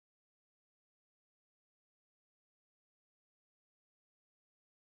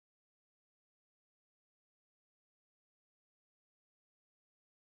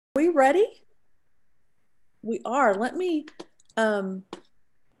we ready? We are. Let me,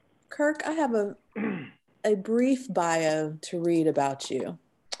 Kirk, I have a brief bio to read about you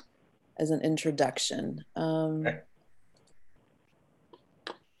as an introduction. All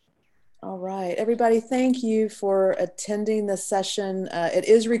right, everybody, thank you for attending this session. It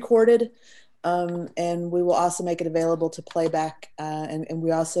is recorded, and we will also make it available to playback. And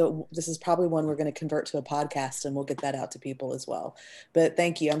we also, this is probably one we're going to convert to a podcast, and we'll get that out to people as well. But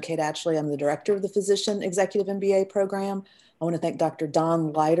thank you. I'm Kate Ashley. I'm the director of the Physician Executive MBA program. I want to thank Dr.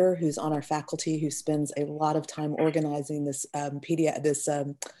 Don Leiter, who's on our faculty, who spends a lot of time organizing this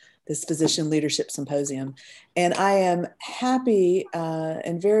this physician leadership symposium. And I am happy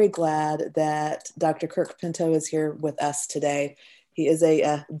and very glad that Dr. Kirk Pinto is here with us today. He is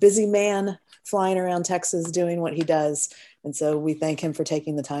a busy man flying around Texas doing what he does. And so we thank him for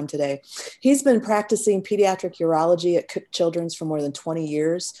taking the time today. He's been practicing pediatric urology at Cook Children's for more than 20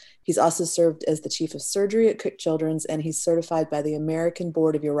 years. He's also served as the chief of surgery at Cook Children's, and he's certified by the American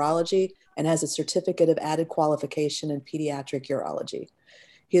Board of Urology and has a certificate of added qualification in pediatric urology.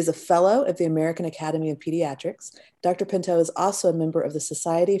 He is a fellow of the American Academy of Pediatrics. Dr. Pinto is also a member of the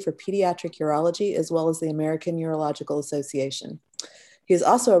Society for Pediatric Urology, as well as the American Urological Association. He is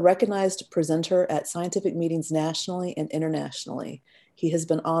also a recognized presenter at scientific meetings nationally and internationally. He has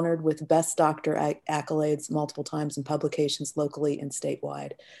been honored with Best Doctor accolades multiple times in publications locally and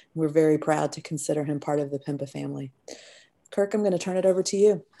statewide. We're very proud to consider him part of the PIMPA family. Kirk, I'm going to turn it over to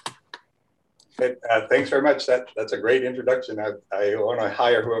you. Thanks very much. That's a great introduction. I want to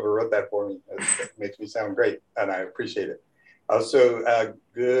hire whoever wrote that for me. That makes me sound great, and I appreciate it. Also,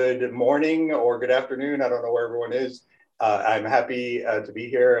 good morning or good afternoon. I don't know where everyone is. I'm happy to be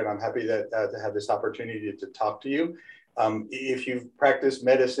here, and I'm happy that to have this opportunity to talk to you. If you've practiced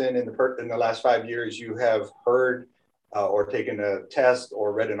medicine in the last 5 years, you have heard or taken a test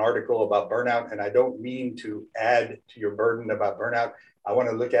or read an article about burnout, and I don't mean to add to your burden about burnout. I want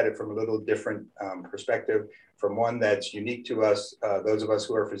to look at it from a little different perspective, from one that's unique to us, those of us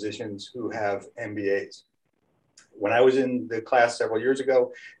who are physicians who have MBAs. When I was in the class several years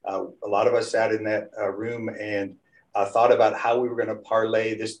ago, a lot of us sat in that room and thought about how we were going to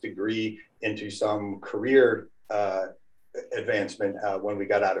parlay this degree into some career advancement when we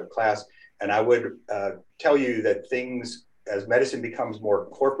got out of class. And I would tell you that things, as medicine becomes more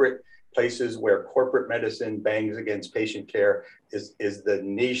corporate, places where corporate medicine bangs against patient care is the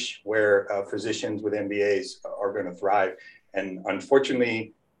niche where physicians with MBAs are going to thrive. And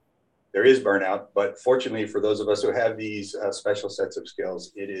unfortunately, there is burnout, but fortunately for those of us who have these special sets of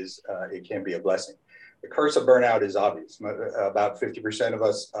skills, it can be a blessing. The curse of burnout is obvious. About 50% of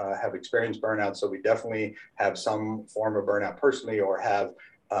us have experienced burnout, so we definitely have some form of burnout personally, or have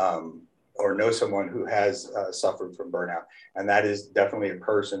or know someone who has suffered from burnout. And that is definitely a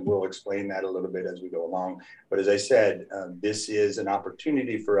curse, and we'll explain that a little bit as we go along. But as I said, this is an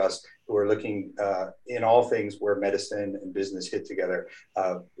opportunity for us who are looking in all things where medicine and business hit together.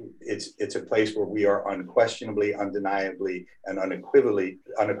 It's a place where we are unquestionably, undeniably, and unequivocally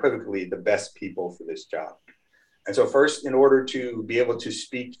the best people for this job. And so first, in order to be able to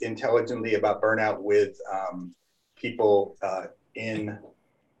speak intelligently about burnout with people in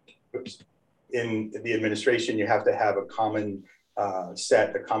the administration, you have to have a common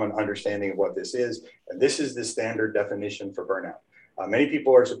a common understanding of what this is. And this is the standard definition for burnout. Many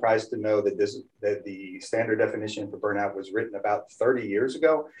people are surprised to know that the standard definition for burnout was written about 30 years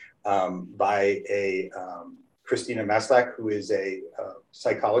ago by a Christina Maslach, who is a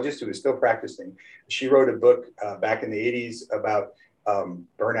psychologist who is still practicing. She wrote a book back in the 80s about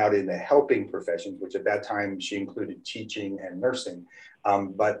burnout in the helping professions, which at that time she included teaching and nursing.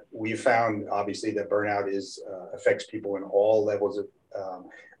 But we found obviously that burnout affects people in all levels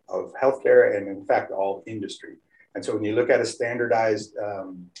of healthcare, and in fact, all industry. And so when you look at a standardized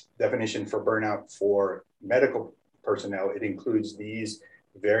definition for burnout for medical personnel, it includes these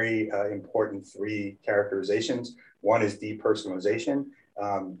very important three characterizations. One is depersonalization.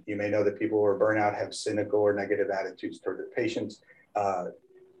 You may know that people who are burnout have cynical or negative attitudes toward their patients.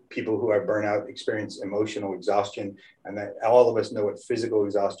 People who have burnout experience emotional exhaustion, and that all of us know what physical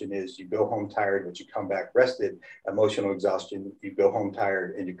exhaustion is. You go home tired, but you come back rested. Emotional exhaustion, you go home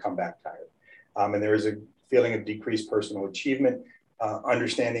tired and you come back tired. And there is a feeling of decreased personal achievement,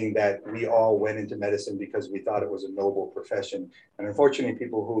 understanding that we all went into medicine because we thought it was a noble profession. And unfortunately,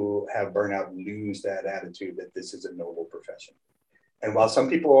 people who have burnout lose that attitude that this is a noble profession. And while some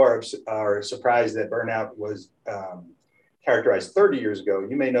people are surprised that burnout was characterized 30 years ago,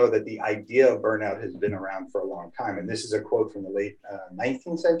 you may know that the idea of burnout has been around for a long time. And this is a quote from the late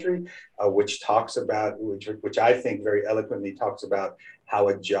 19th century, which talks about, which I think very eloquently talks about how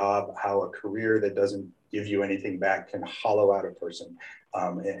a job, how a career that doesn't give you anything back can hollow out a person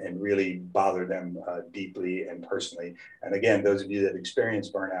and really bother them deeply and personally. And again, those of you that experience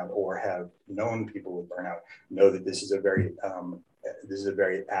burnout or have known people with burnout know that this is a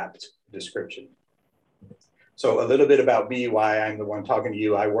very apt description. So a little bit about me, why I'm the one talking to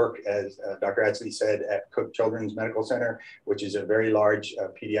you. I work, as Dr. Atsley said, at Cook Children's Medical Center, which is a very large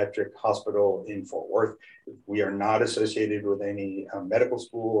pediatric hospital in Fort Worth. We are not associated with any medical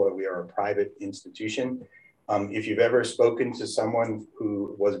school, or we are a private institution. If you've ever spoken to someone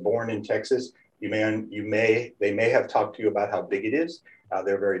who was born in Texas, they may have talked to you about how big it is.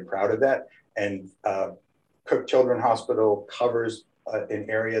 They're very proud of that. And Cook Children's Hospital covers an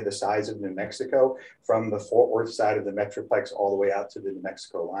area the size of New Mexico, from the Fort Worth side of the Metroplex all the way out to the New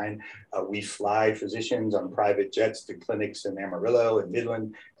Mexico line. We fly physicians on private jets to clinics in Amarillo and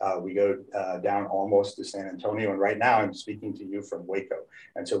Midland. We go down almost to San Antonio. And right now I'm speaking to you from Waco.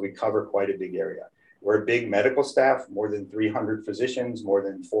 And so we cover quite a big area. We're a big medical staff, more than 300 physicians, more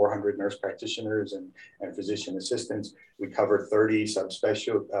than 400 nurse practitioners and physician assistants. We cover 30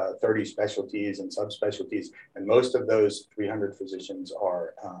 specialties and subspecialties, and most of those 300 physicians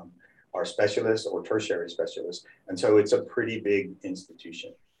are specialists or tertiary specialists. And so it's a pretty big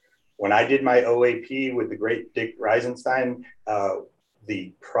institution. When I did my OAP with the great Dick Reisenstein,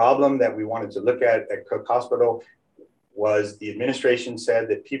 the problem that we wanted to look at Cook Hospital was the administration said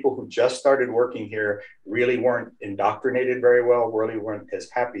that people who just started working here really weren't indoctrinated very well, really weren't as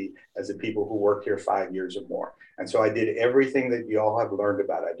happy as the people who worked here 5 years or more. And so I did everything that you all have learned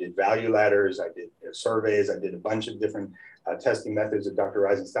about. I did value ladders, I did surveys, I did a bunch of different testing methods that Dr.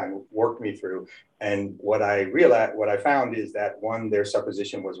 Reisenstein worked me through. And what I found is that, one, their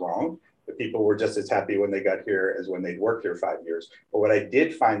supposition was wrong. The people were just as happy when they got here as when they'd worked here 5 years. But what I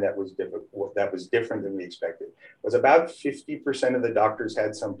did find that was different than we expected was about 50% of the doctors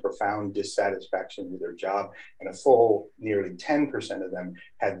had some profound dissatisfaction with their job, and a full nearly 10% of them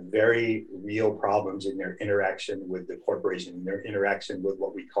had very real problems in their interaction with the corporation, in their interaction with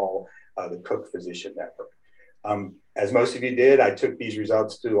what we call the Cook Physician Network. As most of you did, I took these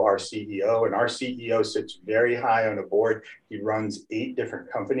results to our CEO, and our CEO sits very high on a board. He runs 8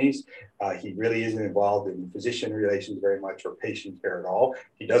 different companies. He really isn't involved in physician relations very much or patient care at all.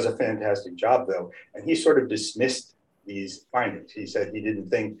 He does a fantastic job though, and he sort of dismissed these findings. He said he didn't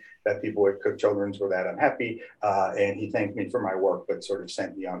think that people at Cook Children's were that unhappy, and he thanked me for my work, but sort of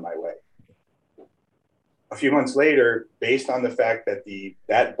sent me on my way. A few months later, based on the fact that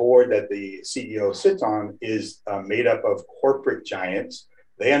that board that the CEO sits on is made up of corporate giants,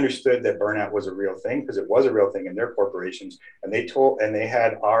 they understood that burnout was a real thing, because it was a real thing in their corporations. And they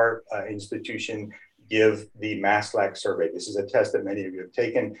had our institution give the MASLAC survey. This is a test that many of you have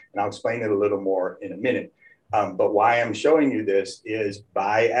taken, and I'll explain it a little more in a minute. But why I'm showing you this is,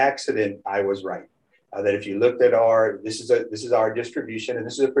 by accident, I was right. That if you looked at this is our distribution, and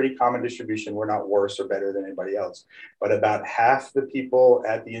this is a pretty common distribution. We're not worse or better than anybody else, but about half the people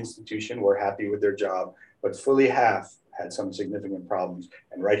at the institution were happy with their job, but fully half had some significant problems.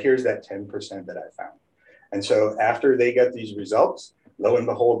 And right here's that 10% that I found. And so after they got these results, lo and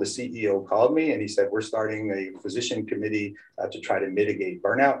behold, the CEO called me and he said, we're starting a physician committee to try to mitigate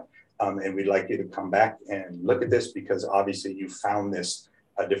burnout. And we'd like you to come back and look at this, because obviously you found this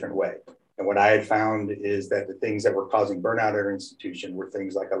a different way. And what I had found is that the things that were causing burnout at our institution were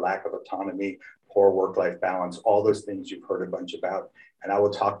things like a lack of autonomy, poor work-life balance, all those things you've heard a bunch about. And I will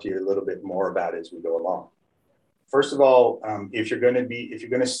talk to you a little bit more about as we go along. First of all, if you're going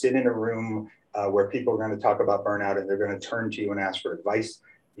to sit in a room where people are going to talk about burnout and they're going to turn to you and ask for advice,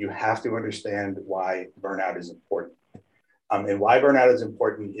 you have to understand why burnout is important. And why burnout is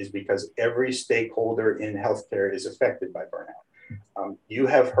important is because every stakeholder in healthcare is affected by burnout. You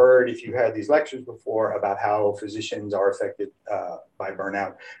have heard, if you had these lectures before, about how physicians are affected by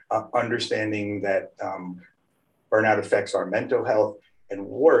burnout, understanding that burnout affects our mental health, and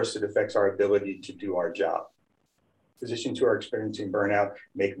worse, it affects our ability to do our job. Physicians who are experiencing burnout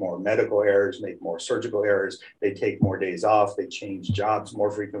make more medical errors, make more surgical errors, they take more days off, they change jobs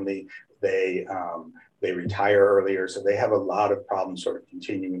more frequently, they retire earlier, so they have a lot of problems sort of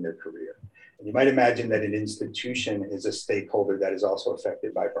continuing their career. You might imagine that an institution is a stakeholder that is also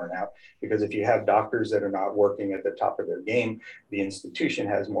affected by burnout, because if you have doctors that are not working at the top of their game, the institution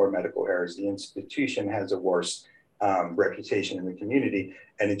has more medical errors. The institution has a worse reputation in the community.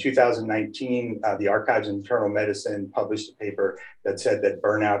 And in 2019, the Archives of Internal Medicine published a paper that said that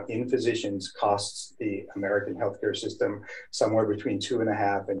burnout in physicians costs the American healthcare system somewhere between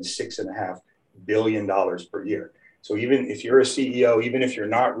 $2.5 and $6.5 billion per year. So even if you're a CEO, even if you're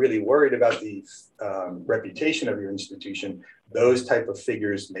not really worried about the reputation of your institution, those type of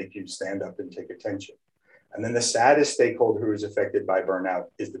figures make you stand up and take attention. And then the saddest stakeholder who is affected by burnout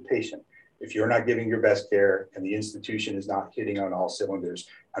is the patient. If you're not giving your best care and the institution is not hitting on all cylinders,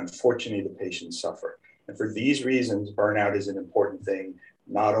 unfortunately, the patients suffer. And for these reasons, burnout is an important thing,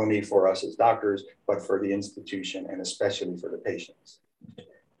 not only for us as doctors, but for the institution and especially for the patients.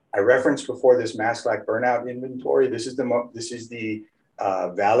 I referenced before this MASLAC burnout inventory. This is the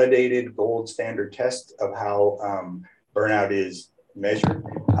validated gold standard test of how burnout is measured.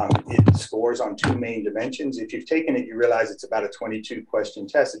 It scores on two main dimensions. If you've taken it, you realize it's about a 22 question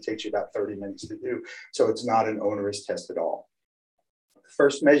test. It takes you about 30 minutes to do. So it's not an onerous test at all. The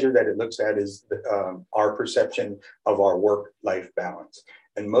first measure that it looks at is our perception of our work-life balance.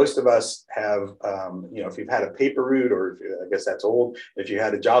 And most of us have, if you've had a paper route, or I guess that's old, if you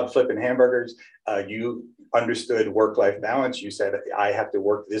had a job flipping hamburgers, you understood work-life balance. You said, I have to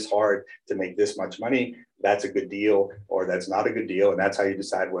work this hard to make this much money. That's a good deal, or that's not a good deal. And that's how you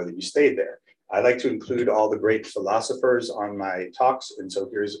decide whether you stayed there. I like to include all the great philosophers on my talks. And so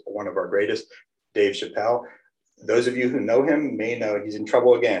here's one of our greatest, Dave Chappelle. Those of you who know him may know he's in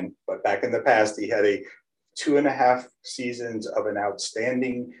trouble again, but back in the past, he had a 2.5 seasons of an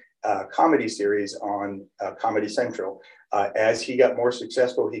outstanding comedy series on Comedy Central. As he got more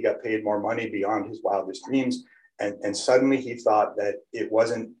successful, he got paid more money beyond his wildest dreams. And suddenly he thought that it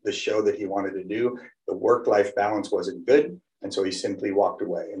wasn't the show that he wanted to do. The work-life balance wasn't good. And so he simply walked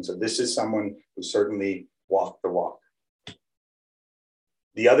away. And so this is someone who certainly walked the walk.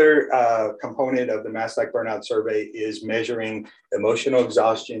 The other component of the MASLAC Burnout Survey is measuring emotional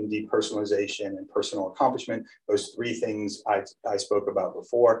exhaustion, depersonalization, and personal accomplishment. Those three things I spoke about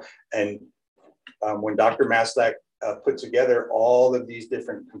before. And when Dr. MASLAC put together all of these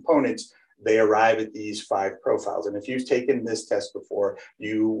different components, they arrive at these 5 profiles. And if you've taken this test before,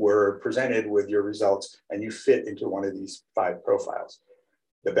 you were presented with your results and you fit into one of these 5 profiles.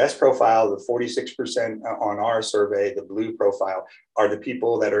 The best profile, the 46% on our survey, the blue profile, are the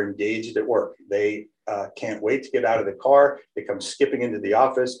people that are engaged at work. They can't wait to get out of the car. They come skipping into the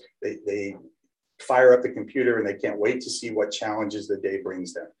office. They fire up the computer and they can't wait to see what challenges the day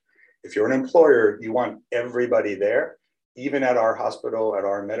brings them. If you're an employer, you want everybody there. Even at our hospital, at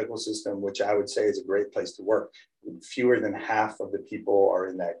our medical system, which I would say is a great place to work, fewer than half of the people are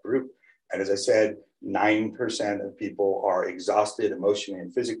in that group. And as I said, 9% of people are exhausted emotionally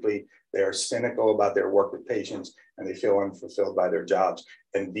and physically. They are cynical about their work with patients and they feel unfulfilled by their jobs.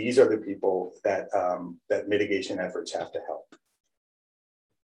 And these are the people that, that mitigation efforts have to help.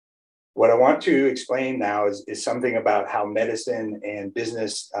 What I want to explain now is something about how medicine and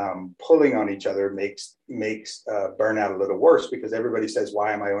business pulling on each other makes burnout a little worse, because everybody says,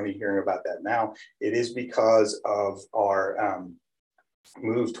 why am I only hearing about that now? It is because of our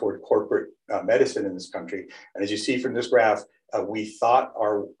move toward corporate medicine in this country. And as you see from this graph, we thought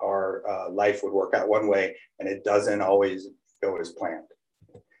our life would work out one way, and it doesn't always go as planned.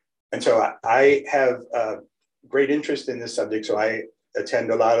 And so I have great interest in this subject. So I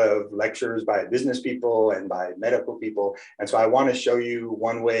attend a lot of lectures by business people and by medical people. And so I want to show you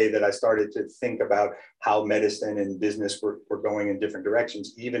one way that I started to think about how medicine and business were going in different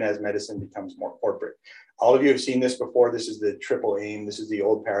directions, even as medicine becomes more corporate. All of you have seen this before. This is the triple aim. This is the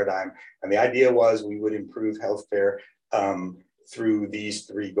old paradigm. And the idea was we would improve healthcare through these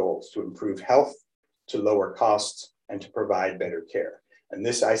 3 goals: to improve health, to lower costs, and to provide better care. And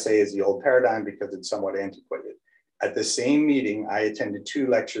this, I say, is the old paradigm because it's somewhat antiquated. At the same meeting, I attended 2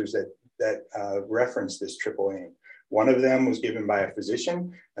 lectures that referenced this triple aim. One of them was given by a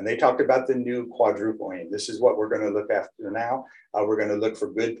physician, and they talked about the new quadruple aim. This is what we're going to look after now. We're going to look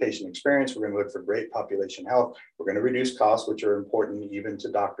for good patient experience. We're going to look for great population health. We're going to reduce costs, which are important even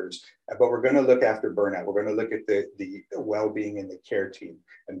to doctors. But we're going to look after burnout. We're going to look at the well-being in the care team.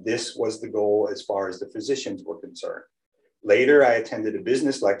 And this was the goal as far as the physicians were concerned. Later, I attended a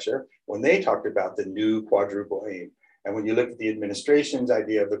business lecture when they talked about the new quadruple aim. And when you look at the administration's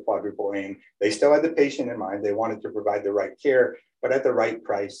idea of the quadruple aim, they still had the patient in mind. They wanted to provide the right care, but at the right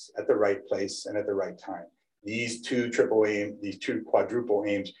price, at the right place, and at the right time. These 2 quadruple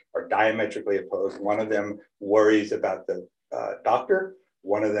aims are diametrically opposed. One of them worries about the doctor.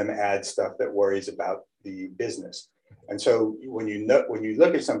 One of them adds stuff that worries about the business. And so when you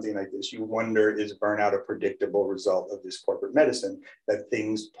look at something like this, you wonder, is burnout a predictable result of this corporate medicine, that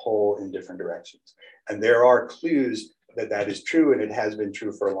things pull in different directions? And there are clues that that is true, and it has been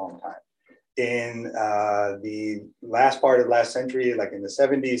true for a long time. In the last part of last century, like in the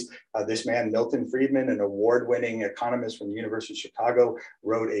 70s, this man, Milton Friedman, an award-winning economist from the University of Chicago,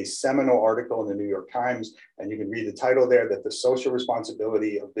 wrote a seminal article in the New York Times, and you can read the title there, that the social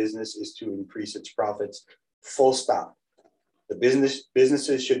responsibility of business is to increase its profits, full stop. The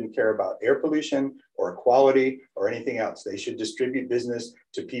businesses shouldn't care about air pollution or quality or anything else. They should distribute business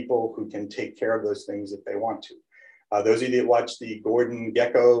to people who can take care of those things if they want to. Those of you that watch the Gordon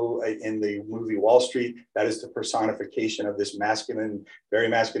Gekko in the movie Wall Street, that is the personification of this masculine, very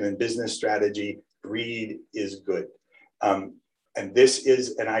masculine business strategy. Greed is good. And this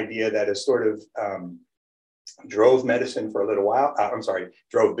is an idea that is sort of drove medicine for a little while,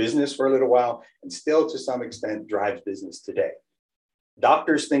 drove business for a little while, and still to some extent drives business today.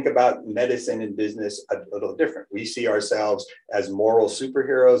 Doctors think about medicine and business a little different. We see ourselves as moral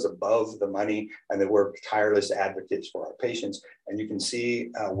superheroes above the money, and that we're tireless advocates for our patients. And you can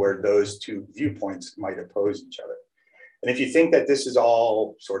see where those two viewpoints might oppose each other. And if you think that this is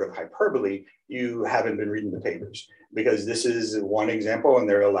all sort of hyperbole, you haven't been reading the papers, because this is one example, and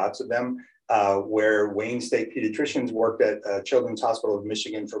there are lots of them, where Wayne State pediatricians worked at Children's Hospital of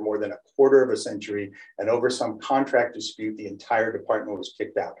Michigan for more than a quarter of a century, and over some contract dispute, the entire department was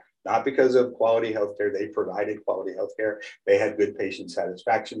kicked out. Not because of quality healthcare, they provided quality healthcare, they had good patient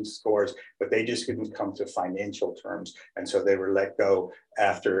satisfaction scores, but they just couldn't come to financial terms. And so they were let go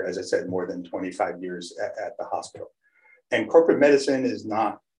after, as I said, more than 25 years at the hospital. And corporate medicine is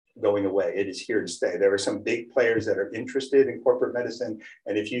not going away. It is here to stay. There are some big players that are interested in corporate medicine.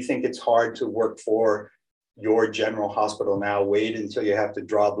 And if you think it's hard to work for your general hospital now, wait until you have to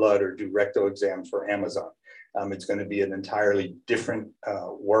draw blood or do rectal exams for Amazon. It's going to be an entirely different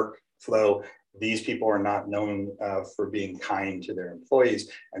workflow. These people are not known for being kind to their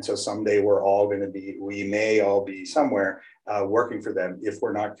employees. And so someday we may all be somewhere working for them if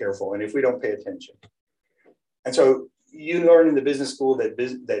we're not careful and if we don't pay attention. And so you learn in the business school that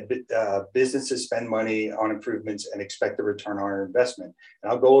businesses spend money on improvements and expect a return on our investment.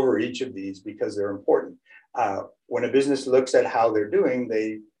 And I'll go over each of these because they're important. When a business looks at how they're doing,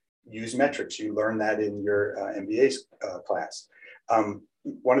 they use metrics. You learn that in your MBA class.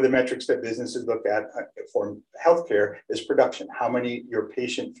 One of the metrics that businesses look at for healthcare is production. How many, your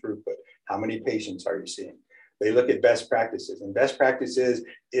patient throughput, how many patients are you seeing? They look at best practices, and best practices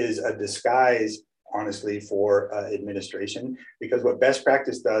is a disguise, honestly, for administration, because what best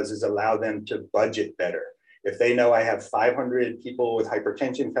practice does is allow them to budget better. If they know I have 500 people with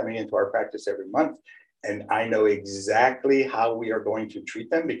hypertension coming into our practice every month, and I know exactly how we are going to treat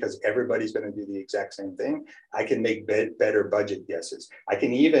them because everybody's going to do the exact same thing, I can make better budget guesses. I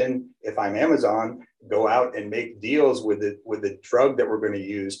can even, if I'm Amazon, go out and make deals with the drug that we're going to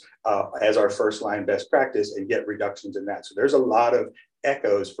use as our first line best practice and get reductions in that. So there's a lot of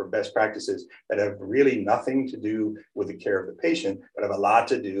echoes for best practices that have really nothing to do with the care of the patient, but have a lot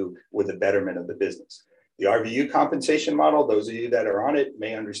to do with the betterment of the business. The RVU compensation model, those of you that are on it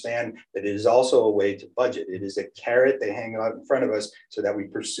may understand that it is also a way to budget. It is a carrot they hang out in front of us so that we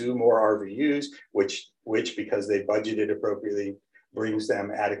pursue more RVUs, which because they budgeted appropriately, brings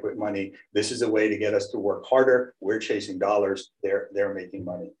them adequate money. This is a way to get us to work harder. We're chasing dollars, they're making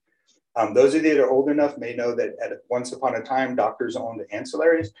money. Those of you that are old enough may know that once upon a time, doctors owned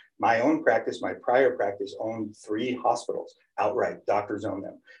ancillaries. My own practice, my prior practice, owned 3 hospitals outright. Doctors own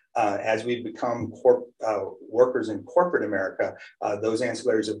them. As we've become workers in corporate America, those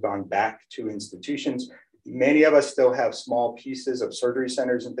ancillaries have gone back to institutions. Many of us still have small pieces of surgery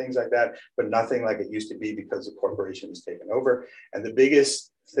centers and things like that, but nothing like it used to be because the corporation has taken over. And the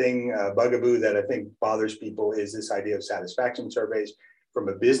biggest thing, bugaboo that I think bothers people is this idea of satisfaction surveys. From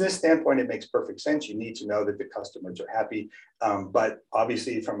a business standpoint, it makes perfect sense. You need to know that the customers are happy. But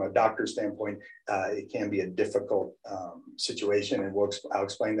obviously, from a doctor standpoint, it can be a difficult situation. And I'll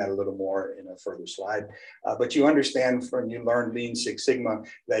explain that a little more in a further slide. But you understand when you learn Lean Six Sigma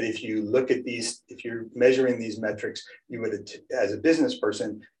that if you look at these, if you're measuring these metrics, you would, as a business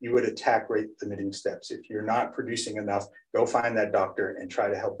person, you would attack rate limiting steps. If you're not producing enough, go find that doctor and try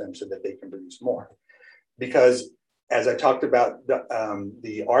to help them so that they can produce more. Because as I talked about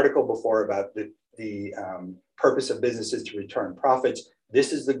the article before about the purpose of businesses to return profits,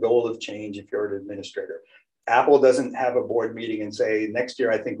 this is the goal of change if you're an administrator. Apple doesn't have a board meeting and say, next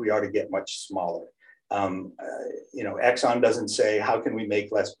year, I think we ought to get much smaller. Exxon doesn't say, how can we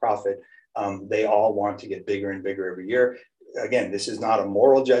make less profit? They all want to get bigger and bigger every year. Again, this is not a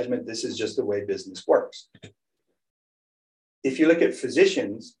moral judgment. This is just the way business works. if you look at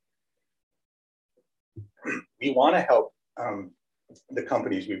physicians, we want to help the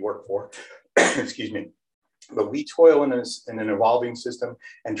companies we work for, excuse me, but we toil in an evolving system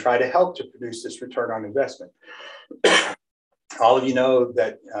and try to help to produce this return on investment. All of you know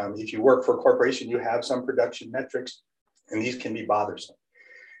that if you work for a corporation, you have some production metrics, and these can be bothersome.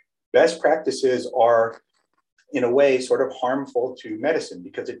 Best practices are, in a way, sort of harmful to medicine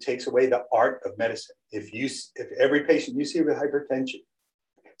because it takes away the art of medicine. If every patient you see with hypertension,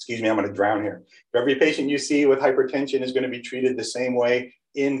 excuse me, I'm going to drown here. If every patient you see with hypertension is going to be treated the same way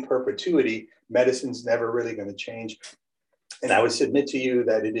in perpetuity, medicine's never really going to change. And I would submit to you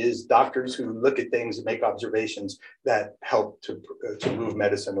that it is doctors who look at things and make observations that help to move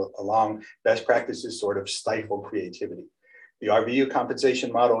medicine along. Best practices sort of stifle creativity. The RVU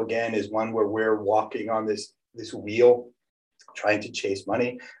compensation model, again, is one where we're walking on this wheel, trying to chase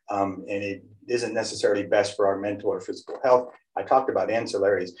money, and it isn't necessarily best for our mental or physical health. I talked about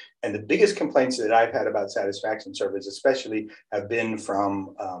ancillaries, and the biggest complaints that I've had about satisfaction surveys especially have been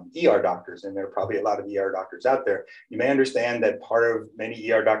from ER doctors, and there are probably a lot of ER doctors out there. You may understand that part of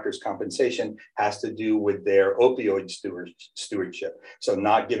many ER doctors' compensation has to do with their opioid stewardship, so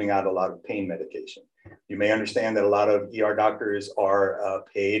not giving out a lot of pain medication. You may understand that a lot of ER doctors are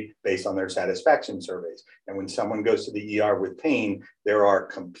paid based on their satisfaction surveys. And when someone goes to the ER with pain, there are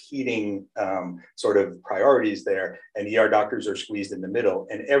competing sort of priorities there, and ER doctors are squeezed in the middle.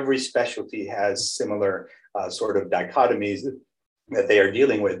 And every specialty has similar sort of dichotomies that they are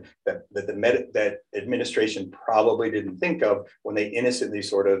dealing with that administration probably didn't think of when they innocently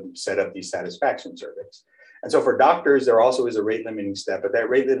sort of set up these satisfaction surveys. And so for doctors, there also is a rate limiting step, but that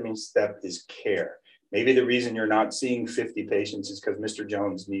rate limiting step is care. Maybe the reason you're not seeing 50 patients is because Mr.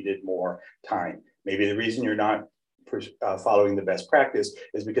 Jones needed more time. Maybe the reason you're not following the best practice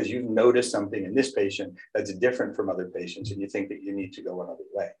is because you've noticed something in this patient that's different from other patients and you think that you need to go another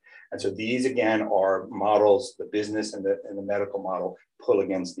way. And so these, again, are models, the business and the medical model pull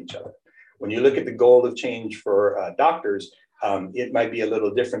against each other. When you look at the goal of change for doctors, it might be a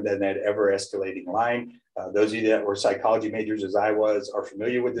little different than that ever escalating line. Those of you that were psychology majors as I was are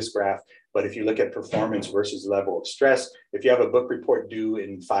familiar with this graph, but if you look at performance versus level of stress, if you have a book report due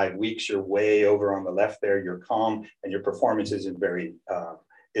in 5 weeks, you're way over on the left there, you're calm, and your performance isn't very,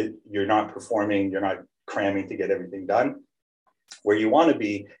 you're not performing, you're not cramming to get everything done. Where you want to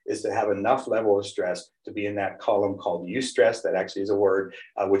be is to have enough level of stress to be in that column called eustress, that actually is a word,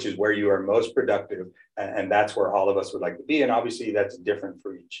 which is where you are most productive. And that's where all of us would like to be. And obviously that's different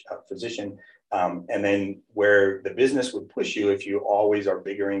for each physician. And then where the business would push you if you always are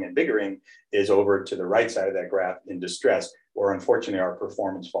biggering and biggering is over to the right side of that graph in distress, where unfortunately our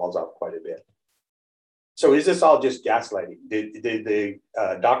performance falls off quite a bit. So is this all just gaslighting? Did the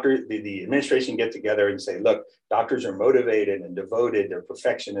administration get together and say, look, doctors are motivated and devoted, they're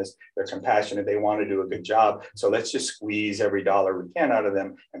perfectionists, they're compassionate, they want to do a good job, so let's just squeeze every dollar we can out of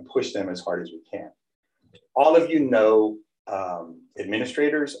them and push them as hard as we can? All of you know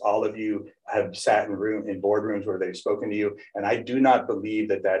administrators, all of you have sat in boardrooms where they've spoken to you, and I do not believe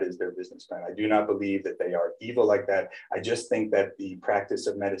that that is their business plan. I do not believe that they are evil like that. I just think that the practice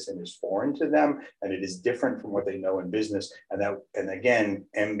of medicine is foreign to them, and it is different from what they know in business. And again,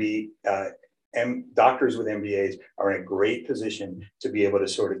 doctors with MBAs are in a great position to be able to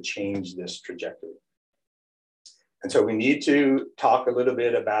sort of change this trajectory. And so we need to talk a little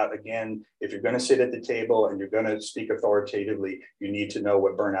bit about, again, if you're going to sit at the table and you're going to speak authoritatively, you need to know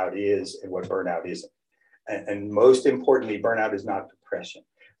what burnout is and what burnout isn't. And most importantly, burnout is not depression.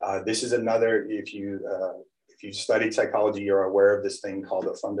 This is another, if you studied psychology, you're aware of this thing called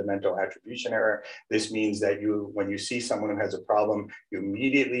a fundamental attribution error. This means that when you see someone who has a problem, you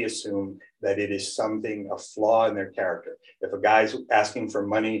immediately assume that it is something, a flaw in their character. If a guy's asking for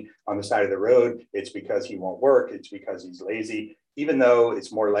money on the side of the road, it's because he won't work, it's because he's lazy, even though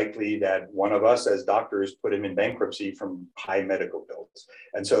it's more likely that one of us as doctors put him in bankruptcy from high medical bills.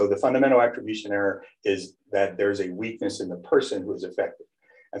 And so the fundamental attribution error is that there's a weakness in the person who is affected.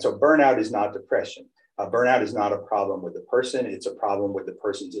 And so burnout is not depression. Burnout is not a problem with the person, it's a problem with the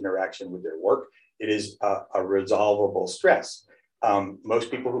person's interaction with their work. It is a resolvable stress.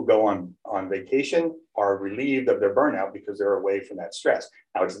 Most people who go on vacation are relieved of their burnout because they're away from that stress.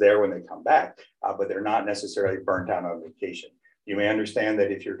 Now it's there when they come back, but they're not necessarily burnt out on vacation. You may understand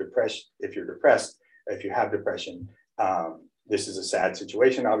that if you have depression, this is a sad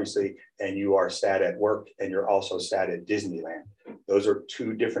situation, obviously, and you are sad at work and you're also sad at Disneyland. Those are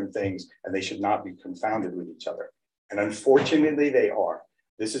two different things and they should not be confounded with each other. And unfortunately, they are.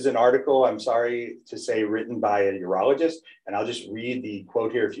 This is an article, I'm sorry to say, written by a urologist, and I'll just read the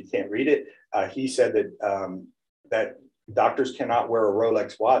quote here if you can't read it. He said that Doctors cannot wear a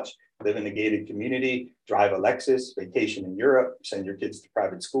Rolex watch, live in a gated community, drive a Lexus, vacation in Europe, send your kids to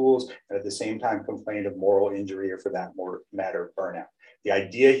private schools, and at the same time complain of moral injury or, for that matter, burnout. The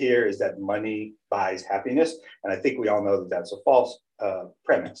idea here is that money buys happiness, and I think we all know that that's a false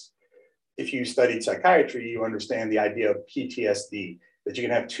premise. If you studied psychiatry, you understand the idea of PTSD, that you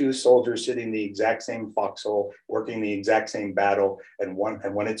can have two soldiers sitting in the exact same foxhole, working the exact same battle, and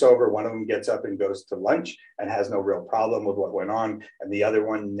when it's over, one of them gets up and goes to lunch and has no real problem with what went on, and the other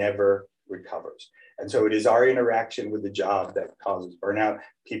one never recovers. And so it is our interaction with the job that causes burnout.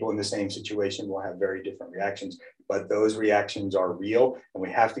 People in the same situation will have very different reactions, but those reactions are real, and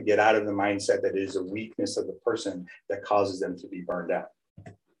we have to get out of the mindset that it is a weakness of the person that causes them to be burned out.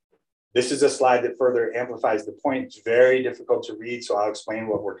 This is a slide that further amplifies the point. It's very difficult to read, so I'll explain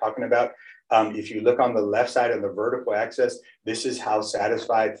what we're talking about. If you look on the left side on the vertical axis, this is how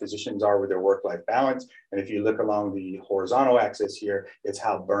satisfied physicians are with their work-life balance. And if you look along the horizontal axis here, it's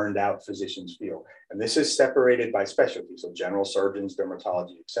how burned out physicians feel. And this is separated by specialty, so general surgeons,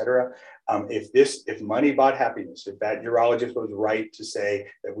 dermatology, et cetera. If money bought happiness, if that urologist was right to say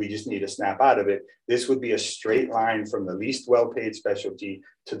that we just need to snap out of it, this would be a straight line from the least well-paid specialty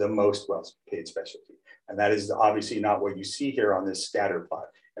to the most well-paid specialty. And that is obviously not what you see here on this scatter plot.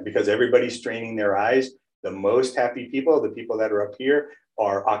 And because everybody's straining their eyes, the most happy people, the people that are up here,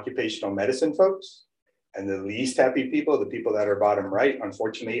 are occupational medicine folks. And the least happy people, the people that are bottom right,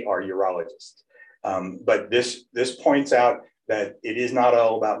 unfortunately, are urologists. But this points out that it is not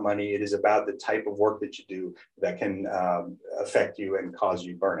all about money. It is about the type of work that you do that can affect you and cause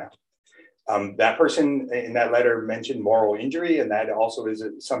you burnout. That person in that letter mentioned moral injury, and that also is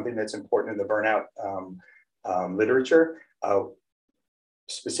something that's important in the burnout literature.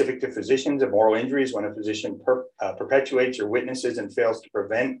 Specific to physicians, and moral injuries when a physician perpetuates or witnesses and fails to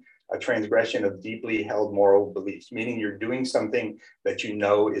prevent a transgression of deeply held moral beliefs, meaning you're doing something that you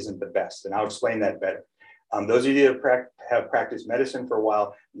know isn't the best. And I'll explain that better. Those of you that have practiced medicine for a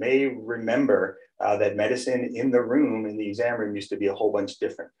while may remember that medicine in the room, in the exam room, used to be a whole bunch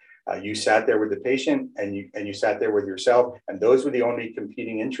different. You sat there with the patient and you sat there with yourself, and those were the only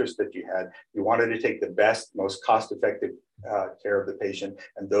competing interests that you had. You wanted to take the best, most cost-effective care of the patient,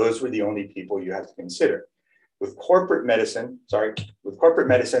 and those were the only people you have to consider. With corporate medicine,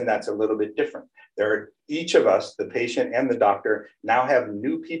 that's a little bit different. Each of us, the patient and the doctor, now have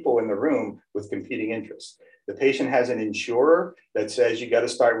new people in the room with competing interests. The patient has an insurer that says you got to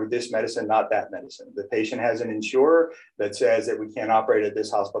start with this medicine, not that medicine. The patient has an insurer that says that we can't operate at this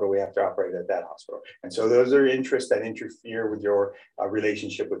hospital, we have to operate at that hospital. And so those are interests that interfere with your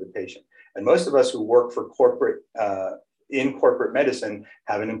relationship with the patient. And most of us who work for in corporate medicine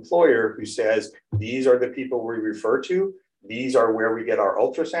have an employer who says, these are the people we refer to, these are where we get our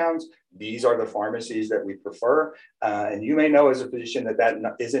ultrasounds, these are the pharmacies that we prefer. And you may know as a physician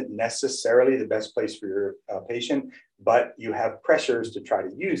that isn't necessarily the best place for your patient, but you have pressures to try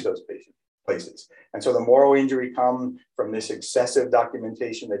to use those places. And so the moral injury comes from this excessive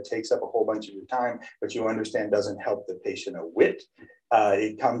documentation that takes up a whole bunch of your time, but you understand doesn't help the patient a whit.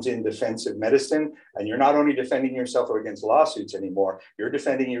 It comes in defensive medicine, and you're not only defending yourself against lawsuits anymore, you're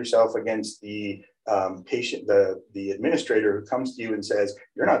defending yourself against the patient, the administrator who comes to you and says,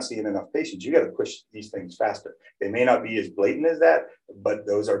 you're not seeing enough patients, you got to push these things faster. They may not be as blatant as that, but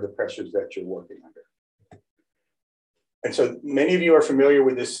those are the pressures that you're working under. And so many of you are familiar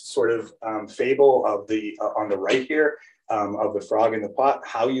with this sort of fable of on the right here, of the frog in the pot.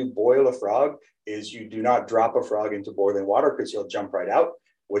 How you boil a frog is you do not drop a frog into boiling water because he'll jump right out.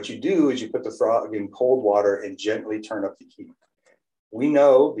 What you do is you put the frog in cold water and gently turn up the heat. We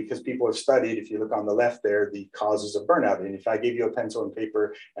know, because people have studied, if you look on the left there, the causes of burnout. And if I gave you a pencil and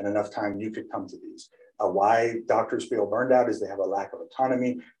paper and enough time, you could come to these. Why doctors feel burned out is they have a lack of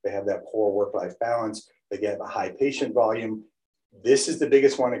autonomy. They have that poor work-life balance. They get a high patient volume. This is the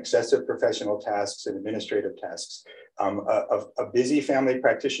biggest one: excessive professional tasks and administrative tasks. A busy family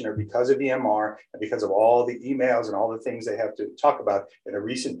practitioner, because of EMR and because of all the emails and all the things they have to talk about, in a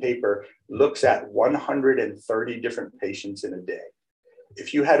recent paper, looks at 130 different patients in a day.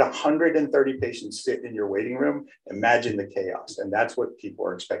 If you had 130 patients sit in your waiting room, imagine the chaos. And that's what people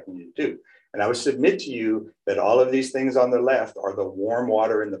are expecting you to do. And I would submit to you that all of these things on the left are the warm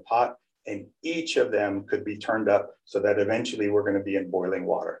water in the pot, and each of them could be turned up so that eventually we're going to be in boiling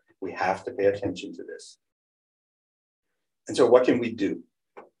water. We have to pay attention to this. And so what can we do?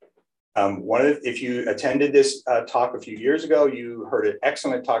 If you attended this talk a few years ago, you heard an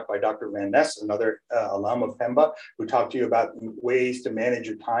excellent talk by Dr. Van Ness, another alum of PEMBA, who talked to you about ways to manage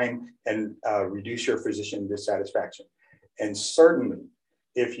your time and reduce your physician dissatisfaction. And certainly,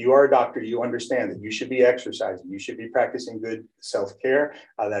 if you are a doctor, you understand that you should be exercising, you should be practicing good self-care.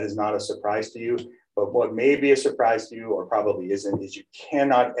 That is not a surprise to you. But what may be a surprise to you, or probably isn't, is you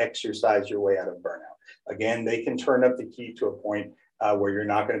cannot exercise your way out of burnout. Again, they can turn up the key to a point where you're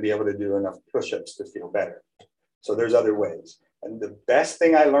not going to be able to do enough push-ups to feel better. So there's other ways. And the best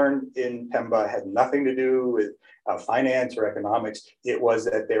thing I learned in Pemba had nothing to do with finance or economics. It was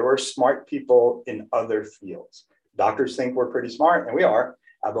that there were smart people in other fields. Doctors think we're pretty smart, and we are,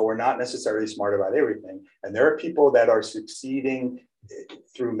 but we're not necessarily smart about everything. And there are people that are succeeding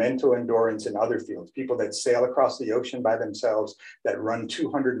through mental endurance in other fields, people that sail across the ocean by themselves, that run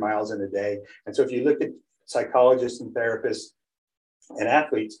 200 miles in a day. And so if you look at psychologists and therapists and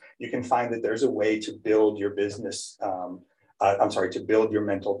athletes, you can find that there's a way to build your business, to build your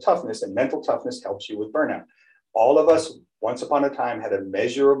mental toughness, and mental toughness helps you with burnout. All of us, once upon a time, had a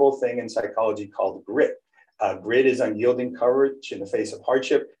measurable thing in psychology called grit. Grit is unyielding courage in the face of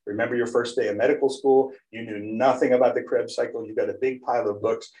hardship. Remember your first day of medical school, you knew nothing about the Krebs cycle, you got a big pile of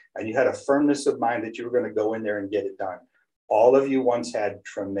books, and you had a firmness of mind that you were going to go in there and get it done. All of you once had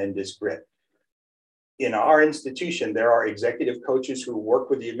tremendous grit. In our institution, there are executive coaches who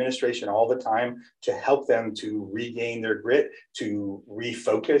work with the administration all the time to help them to regain their grit, to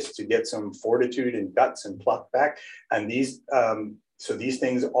refocus, to get some fortitude and guts and pluck back. And these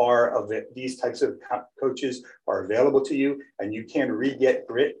things are, these types of coaches are available to you, and you can re-get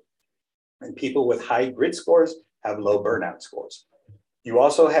grit. And people with high grit scores have low burnout scores. You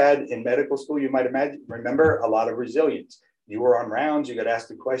also had in medical school, you might remember, a lot of resilience. You were on rounds, you got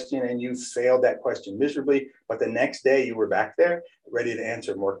asked a question and you failed that question miserably, but the next day you were back there ready to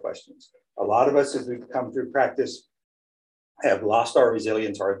answer more questions. A lot of us, as we've come through practice, have lost our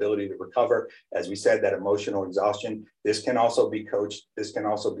resilience, our ability to recover. As we said, that emotional exhaustion, this can also be coached. This can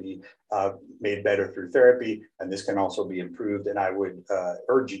also be made better through therapy, and this can also be improved. And I would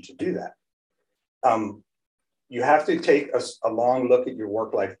urge you to do that. You have to take a long look at your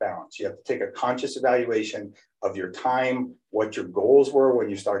work-life balance. You have to take a conscious evaluation of your time, what your goals were when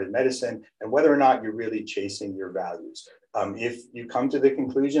you started medicine, and whether or not you're really chasing your values. If you come to the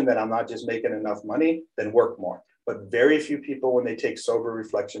conclusion that I'm not just making enough money, then work more. But very few people, when they take sober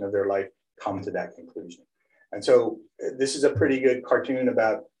reflection of their life, come to that conclusion. And so this is a pretty good cartoon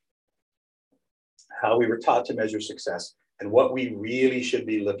about how we were taught to measure success and what we really should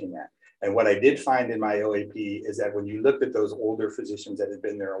be looking at. And what I did find in my OAP is that when you looked at those older physicians that had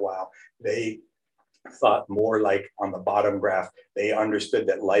been there a while, they thought more like on the bottom graph. They understood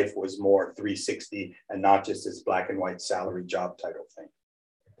that life was more 360 and not just this black and white salary job title thing.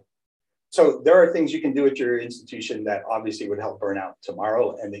 So there are things you can do at your institution that obviously would help burnout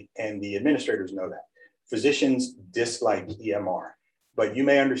tomorrow, and the administrators know that. Physicians dislike EMR, but you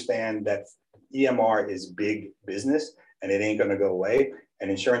may understand that EMR is big business and it ain't going to go away.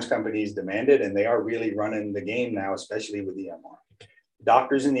 And insurance companies demand it, and they are really running the game now, especially with EMR.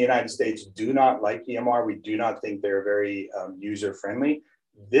 Doctors in the United States do not like EMR. We do not think they're very user-friendly.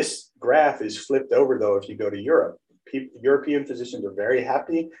 This graph is flipped over, though, if you go to Europe. European physicians are very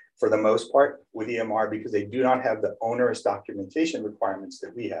happy, for the most part, with EMR because they do not have the onerous documentation requirements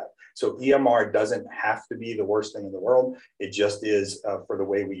that we have. So EMR doesn't have to be the worst thing in the world. It just is for the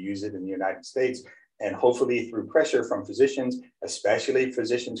way we use it in the United States. And hopefully through pressure from physicians, especially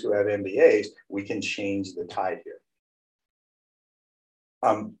physicians who have MBAs, we can change the tide here.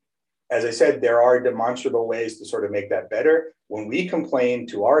 As I said, there are demonstrable ways to sort of make that better. When we complained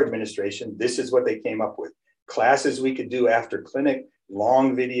to our administration, this is what they came up with. Classes we could do after clinic,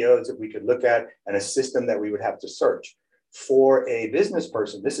 long videos that we could look at, and a system that we would have to search. For a business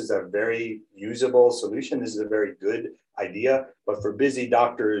person, this is a very usable solution. This is a very good idea. But for busy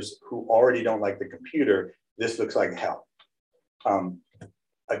doctors who already don't like the computer, this looks like hell.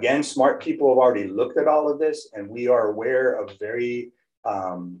 Again, smart people have already looked at all of this, and we are aware of very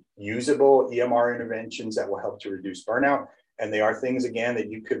usable EMR interventions that will help to reduce burnout. And they are things, again,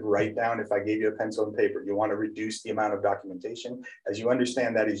 that you could write down if I gave you a pencil and paper. You want to reduce the amount of documentation. As you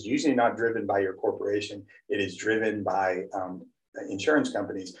understand, that is usually not driven by your corporation. It is driven by insurance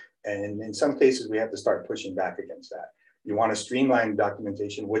companies. And in some cases, we have to start pushing back against that. You want to streamline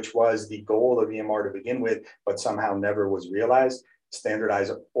documentation, which was the goal of EMR to begin with, but somehow never was realized.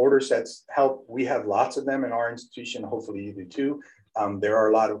 Standardized order sets help. We have lots of them in our institution. Hopefully you do too. There are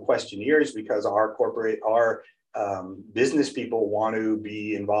a lot of questionnaires because our business people want to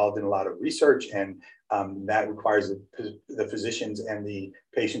be involved in a lot of research, and that requires the physicians and the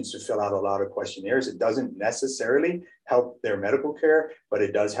patients to fill out a lot of questionnaires. It doesn't necessarily help their medical care, but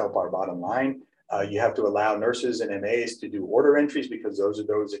it does help our bottom line. You have to allow nurses and MAs to do order entries because those are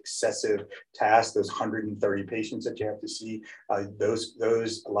those excessive tasks, those 130 patients that you have to see. A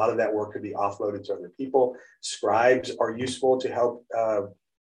lot of that work could be offloaded to other people. Scribes are useful to help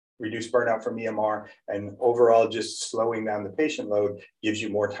reduce burnout from EMR, and overall just slowing down the patient load gives you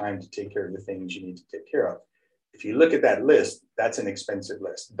more time to take care of the things you need to take care of. If you look at that list, that's an expensive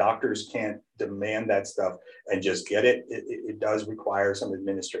list. Doctors can't demand that stuff and just get it. It does require some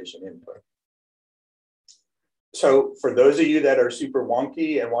administration input. So for those of you that are super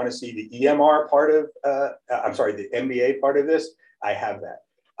wonky and want to see the EMR part of, the MBA part of this, I have that.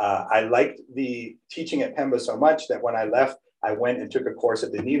 I liked the teaching at Pemba so much that when I left, I went and took a course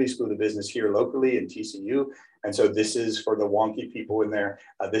at the Neely School of Business here locally in TCU. And so this is for the wonky people in there.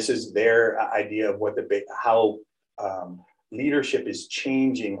 This is their idea of what how leadership is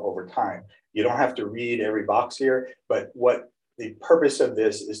changing over time. You don't have to read every box here, but what the purpose of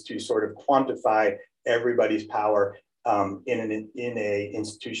this is to sort of quantify everybody's power in a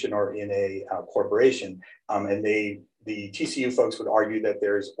institution or in a corporation. And the TCU folks would argue that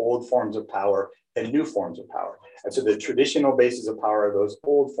there's old forms of power and new forms of power. And so the traditional bases of power are those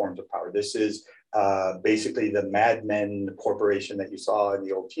old forms of power. This is basically the Mad Men corporation that you saw in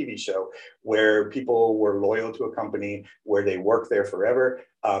the old TV show, where people were loyal to a company, where they worked there forever,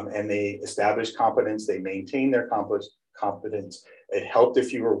 and they established competence, they maintained their competence. It helped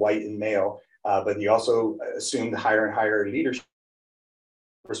if you were white and male, but you also assumed higher and higher leadership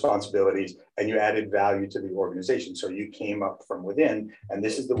responsibilities, and you added value to the organization. So you came up from within, and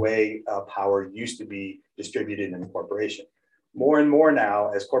this is the way power used to be distributed in a corporation. More and more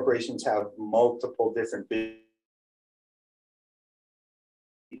now, as corporations have multiple different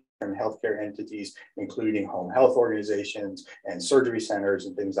healthcare entities, including home health organizations and surgery centers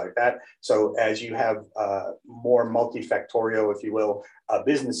and things like that. So as you have more multifactorial, if you will,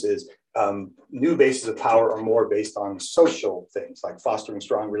 businesses, new bases of power are more based on social things like fostering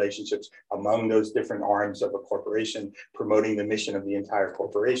strong relationships among those different arms of a corporation, promoting the mission of the entire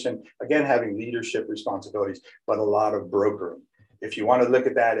corporation, again, having leadership responsibilities, but a lot of brokering. If you want to look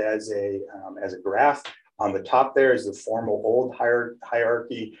at that as a graph, on the top there is the formal old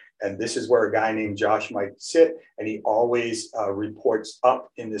hierarchy, and this is where a guy named Josh might sit, and he always reports up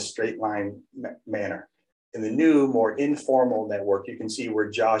in this straight line manner. In the new, more informal network, you can see where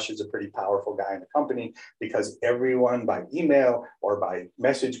Josh is a pretty powerful guy in the company because everyone by email or by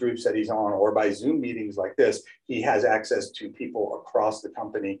message groups that he's on or by Zoom meetings like this, he has access to people across the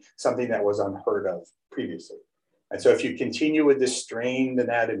company, something that was unheard of previously. And so if you continue with this strained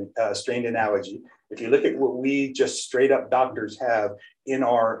analogy, if you look at what we just straight up doctors have in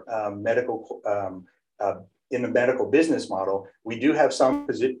our in the medical business model, we do have some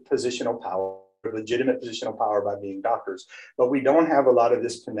positional power, legitimate positional power by being doctors, but we don't have a lot of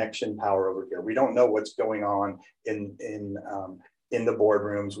this connection power over here. We don't know what's going on in the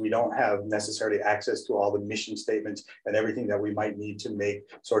boardrooms. We don't have necessarily access to all the mission statements and everything that we might need to make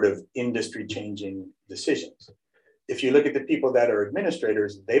sort of industry changing decisions. If you look at the people that are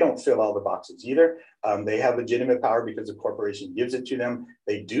administrators, they don't fill all the boxes either. They have legitimate power because the corporation gives it to them.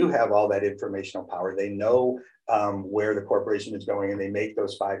 They do have all that informational power. They know where the corporation is going and they make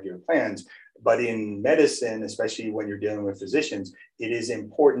those 5-year plans. But in medicine, especially when you're dealing with physicians, it is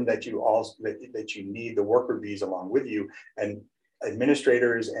important that you also that you need the worker bees along with you. And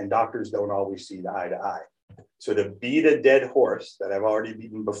administrators and doctors don't always see eye to eye. So to beat a dead horse that I've already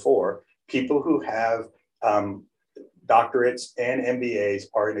beaten before, people who have doctorates and MBAs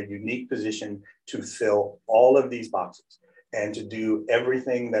are in a unique position to fill all of these boxes and to do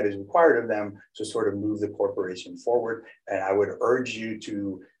everything that is required of them to sort of move the corporation forward. And I would urge you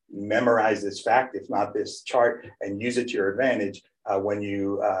to memorize this fact, if not this chart, and use it to your advantage when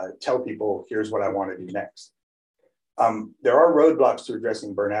you tell people, here's what I want to do next. There are roadblocks to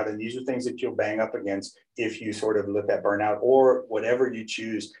addressing burnout, and these are things that you'll bang up against if you sort of look at burnout or whatever you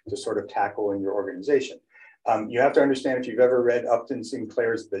choose to sort of tackle in your organization. You have to understand, if you've ever read Upton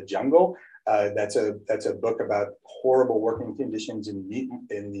Sinclair's The Jungle, that's a book about horrible working conditions in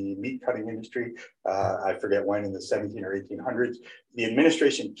the meat cutting industry. I forget when, in the 17 or 1800s. The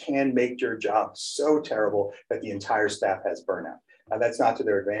administration can make your job so terrible that the entire staff has burnout. Now, that's not to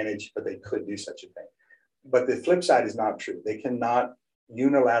their advantage, but they could do such a thing. But the flip side is not true. They cannot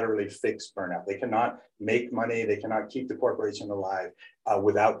unilaterally fix burnout. They cannot make money. They cannot keep the corporation alive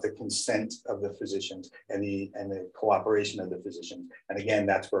without the consent of the physicians and the cooperation of the physicians. And again,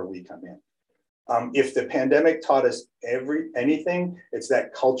 that's where we come in. If the pandemic taught us anything, it's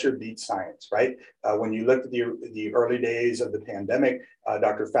that culture beats science, right? When you look at the early days of the pandemic,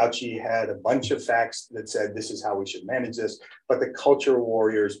 Dr. Fauci had a bunch of facts that said this is how we should manage this, but the culture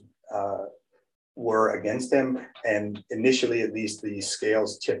warriors were against him. And initially, at least, the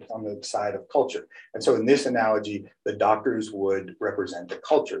scales tipped on the side of culture. And so in this analogy, the doctors would represent the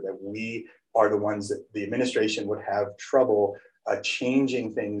culture, that we are the ones that the administration would have trouble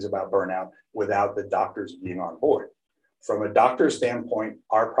changing things about burnout without the doctors being on board. From a doctor standpoint,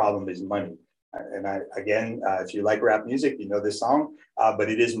 our problem is money. And again, if you like rap music, you know this song, but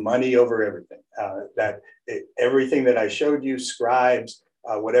it is money over everything. Everything that I showed you, scribes,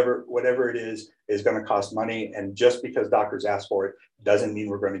 whatever it is going to cost money. And just because doctors ask for it doesn't mean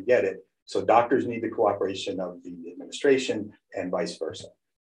we're going to get it. So doctors need the cooperation of the administration and vice versa.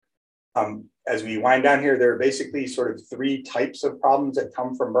 As we wind down here, there are basically sort of three types of problems that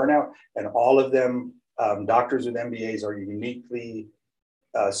come from burnout, and all of them, doctors with MBAs are uniquely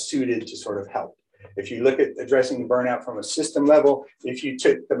suited to sort of help. If you look at addressing burnout from a system level, if you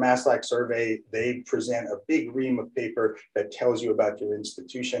took the MASLAC survey, they present a big ream of paper that tells you about your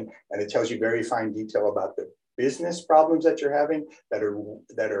institution, and it tells you very fine detail about the business problems that you're having that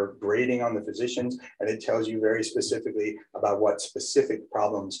are grading on the physicians, and it tells you very specifically about what specific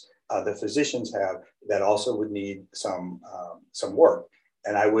problems the physicians have that also would need some work.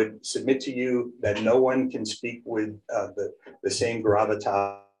 And I would submit to you that no one can speak with the same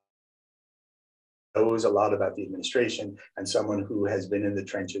gravitas, knows a lot about the administration, and someone who has been in the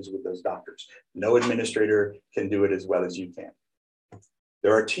trenches with those doctors. No administrator can do it as well as you can.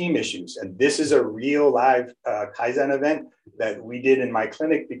 There are team issues, and this is a real live Kaizen event that we did in my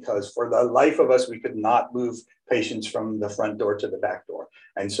clinic because for the life of us, we could not move patients from the front door to the back door.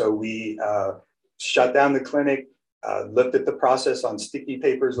 And so we shut down the clinic, looked at the process on sticky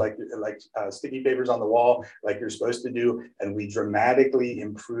papers, like sticky papers on the wall, like you're supposed to do, and we dramatically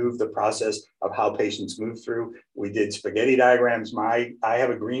improved the process of how patients move through. We did spaghetti diagrams. I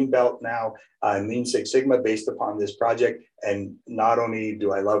have a green belt now in Lean Six Sigma based upon this project, and not only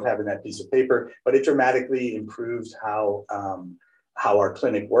do I love having that piece of paper, but it dramatically improves how our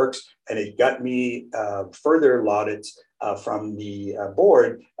clinic works, and it got me further laudits from the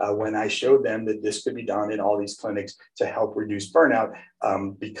board when I showed them that this could be done in all these clinics to help reduce burnout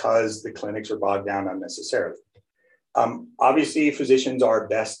because the clinics are bogged down unnecessarily. Obviously, physicians are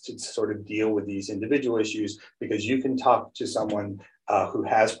best to sort of deal with these individual issues because you can talk to someone who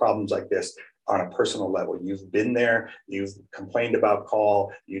has problems like this on a personal level. You've been there, you've complained about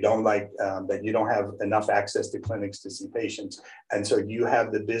call, you don't like that you don't have enough access to clinics to see patients. And so you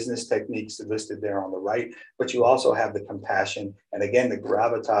have the business techniques listed there on the right, but you also have the compassion. And again, the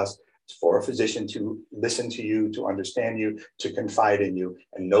gravitas for a physician to listen to you, to understand you, to confide in you.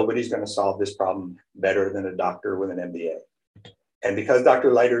 And nobody's going to solve this problem better than a doctor with an MBA. And because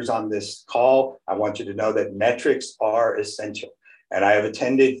Dr. Leiter's on this call, I want you to know that metrics are essential. And I have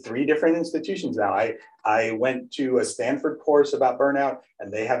attended 3 different institutions now. I went to a Stanford course about burnout,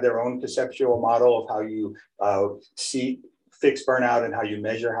 and they have their own conceptual model of how you fix burnout and how you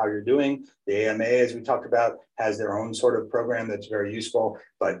measure how you're doing. The AMA, as we talked about, has their own sort of program that's very useful,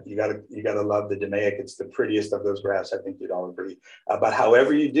 but you gotta love the DMAIC. It's the prettiest of those graphs. I think you'd all agree. But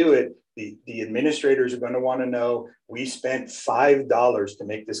however you do it, the administrators are going to want to know, we spent $5 to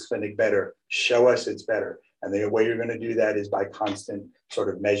make this clinic better. Show us it's better. And the way you're going to do that is by constant sort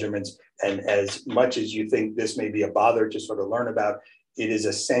of measurements. And as much as you think this may be a bother to sort of learn about, it is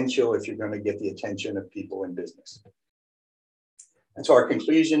essential if you're going to get the attention of people in business. And so our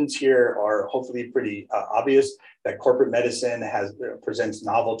conclusions here are hopefully pretty obvious, that corporate medicine presents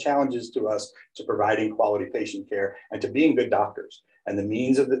novel challenges to us to providing quality patient care and to being good doctors. And the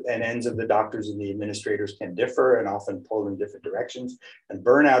means and ends of the doctors and the administrators can differ and often pull in different directions. And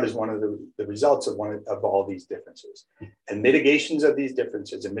burnout is one of the results of all these differences. And mitigations of these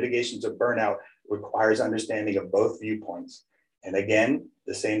differences and mitigations of burnout requires understanding of both viewpoints. And again,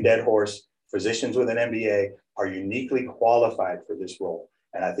 the same dead horse, physicians with an MBA are uniquely qualified for this role.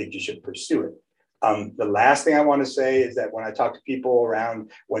 And I think you should pursue it. The last thing I want to say is that when I talk to people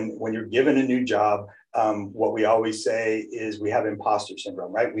around, when you're given a new job, what we always say is we have imposter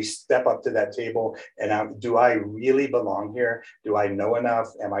syndrome, right? We step up to that table and do I really belong here? Do I know enough?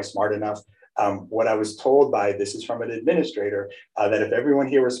 Am I smart enough? What I was told this is from an administrator, that if everyone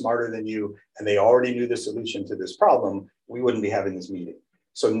here was smarter than you and they already knew the solution to this problem, we wouldn't be having this meeting.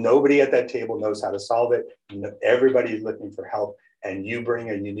 So nobody at that table knows how to solve it. Everybody is looking for help. And you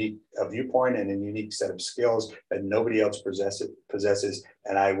bring a unique viewpoint and a unique set of skills that nobody else possesses,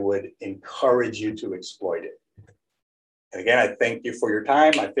 and I would encourage you to exploit it. And again, I thank you for your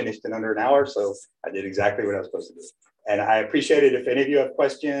time. I finished in under an hour, so I did exactly what I was supposed to do. And I appreciate it. If any of you have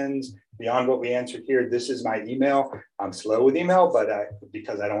questions beyond what we answered here, this is my email. I'm slow with email, but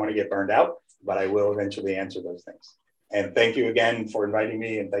because I don't want to get burned out, but I will eventually answer those things. And thank you again for inviting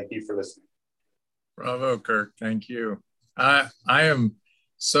me, and thank you for listening. Bravo, Kirk. Thank you. I am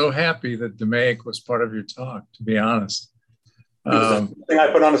so happy that DMAIC was part of your talk, to be honest. It was the thing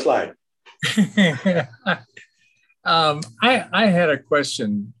I put on the slide. I had a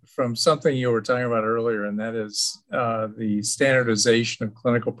question from something you were talking about earlier, and that is the standardization of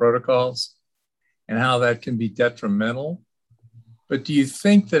clinical protocols and how that can be detrimental. But do you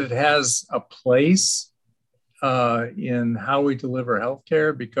think that it has a place in how we deliver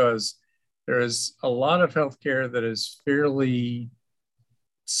healthcare? Because there is a lot of healthcare that is fairly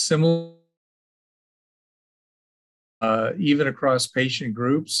similar, even across patient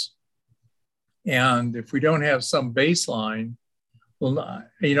groups. And if we don't have some baseline, well,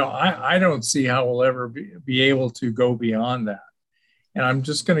 I don't see how we'll ever be able to go beyond that. And I'm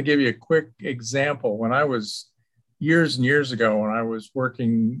just going to give you a quick example. When I was years and years ago, when I was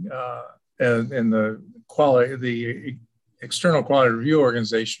working in the external quality review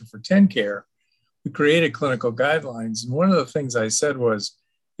organization for TennCare, we created clinical guidelines. And one of the things I said was,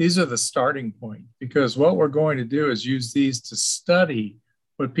 these are the starting point, because what we're going to do is use these to study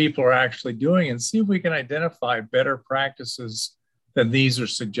what people are actually doing and see if we can identify better practices than these are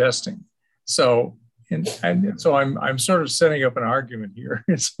suggesting. So, so I'm sort of setting up an argument here.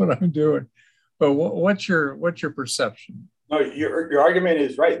 Is what I'm doing. But what's your perception? No, your argument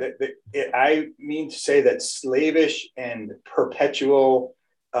is right. I mean to say that slavish and perpetual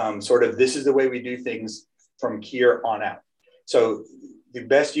sort of this is the way we do things from here on out. So the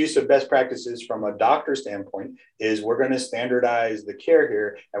best use of best practices from a doctor standpoint is we're going to standardize the care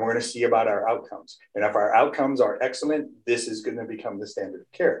here and we're going to see about our outcomes. And if our outcomes are excellent, this is going to become the standard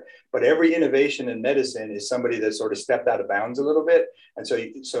of care. But every innovation in medicine is somebody that sort of stepped out of bounds a little bit. And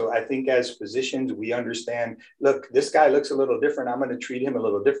so I think as physicians, we understand, look, this guy looks a little different. I'm going to treat him a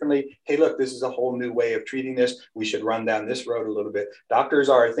little differently. Hey, look, this is a whole new way of treating this. We should run down this road a little bit. Doctors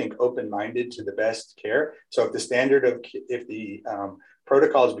are, I think, open-minded to the best care. So if the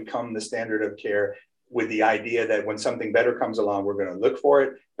protocols become the standard of care with the idea that when something better comes along, we're going to look for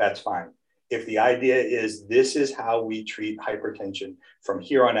it, that's fine. If the idea is this is how we treat hypertension from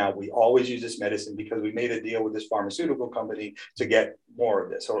here on out, we always use this medicine because we made a deal with this pharmaceutical company to get more of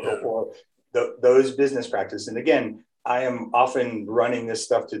this or those business practices. And again, I am often running this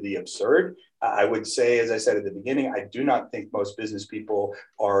stuff to the absurd. I would say, as I said at the beginning, I do not think most business people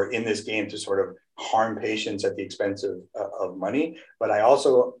are in this game to sort of harm patients at the expense of money. But I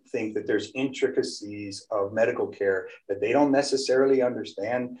also think that there's intricacies of medical care that they don't necessarily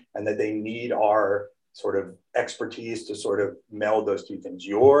understand and that they need our sort of expertise to sort of meld those two things.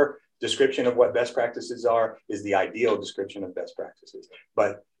 Your description of what best practices are is the ideal description of best practices.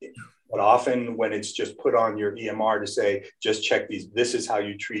 But often when it's just put on your EMR to say, just check these, this is how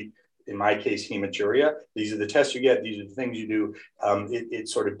you treat, in my case, hematuria. These are the tests you get. These are the things you do. It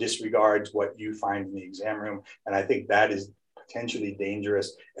sort of disregards what you find in the exam room. And I think that is potentially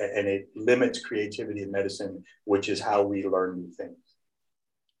dangerous and it limits creativity in medicine, which is how we learn new things.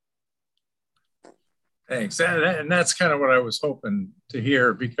 Thanks. And that's kind of what I was hoping to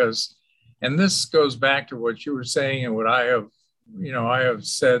hear because, and this goes back to what you were saying and what I have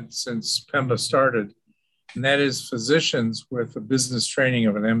said since PEMBA started, and that is physicians with the business training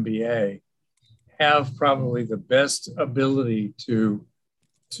of an MBA have probably the best ability to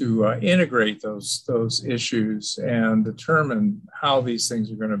integrate those issues and determine how these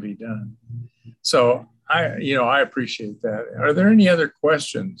things are going to be done. So I appreciate that. Are there any other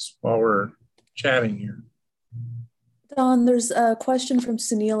questions while we're chatting here? Don, there's a question from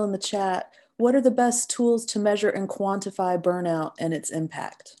Sunil in the chat. What are the best tools to measure and quantify burnout and its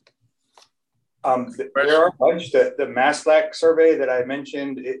impact? There are a bunch. The MASLAC survey that I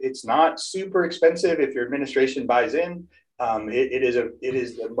mentioned, it's not super expensive if your administration buys in. It's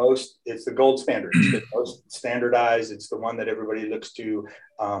the gold standard. It's the most standardized. It's the one that everybody looks to.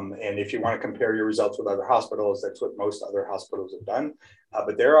 And if you want to compare your results with other hospitals, that's what most other hospitals have done.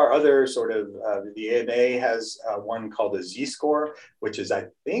 But there are other sort of, the AMA has one called a Z-score, which is, I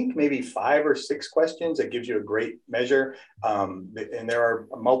think, maybe 5 or 6 questions that gives you a great measure. And there are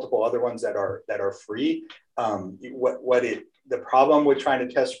multiple other ones that are free. The problem with trying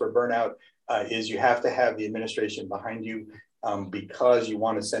to test for burnout is you have to have the administration behind you. Because you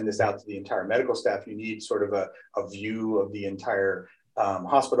want to send this out to the entire medical staff, you need sort of a view of the entire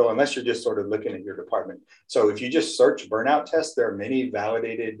hospital, unless you're just sort of looking at your department. So if you just search burnout tests, there are many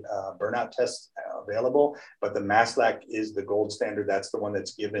validated burnout tests available, but the MASLAC is the gold standard. That's the one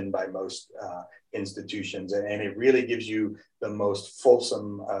that's given by most institutions, and it really gives you the most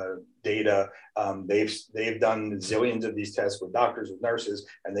fulsome data. They've done zillions of these tests with doctors, with nurses,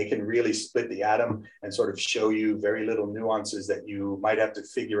 and they can really split the atom and sort of show you very little nuances that you might have to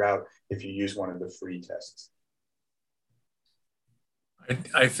figure out if you use one of the free tests.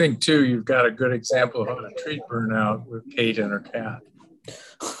 I think too, you've got a good example of how to treat burnout with Kate and her cat.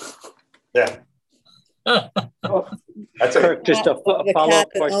 Yeah. That's it. Just a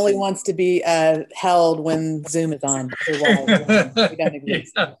follow-up question. That only wants to be held when Zoom is on. Otherwise, we don't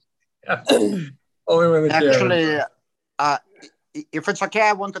exist. Yeah. Only when the Actually, if it's okay,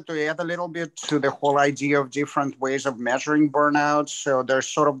 I wanted to add a little bit to the whole idea of different ways of measuring burnout. So there's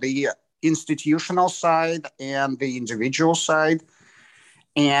sort of the institutional side and the individual side.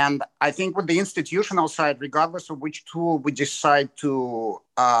 And I think with the institutional side, regardless of which tool we decide to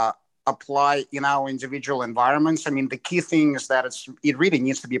apply in our individual environments, I mean, the key thing is that it really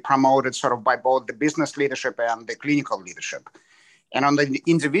needs to be promoted sort of by both the business leadership and the clinical leadership. And on the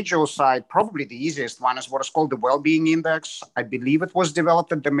individual side, probably the easiest one is what is called the Well-Being Index. I believe it was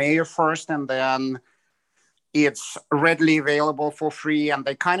developed at the Mayo first, and then it's readily available for free, and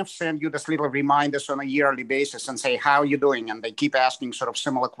they kind of send you this little reminders on a yearly basis and say, how are you doing? And they keep asking sort of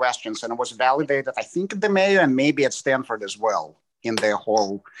similar questions. And it was validated, I think, at the Mayo and maybe at Stanford as well in their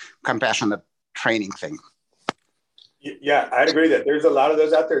whole compassionate training thing. Yeah, I'd agree that there's a lot of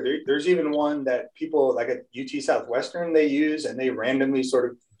those out there. There's even one that people like at UT Southwestern they use, and they randomly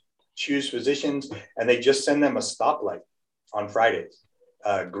sort of choose physicians, and they just send them a stoplight on Fridays,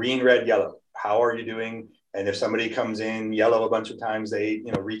 green, red, yellow. How are you doing? And if somebody comes in yellow a bunch of times, they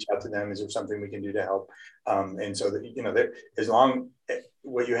reach out to them. Is there something we can do to help? And so that as long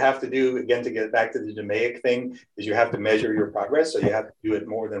what you have to do again to get back to the DMAIC thing is you have to measure your progress. So you have to do it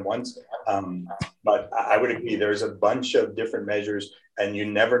more than once. But I would agree. There's a bunch of different measures, and you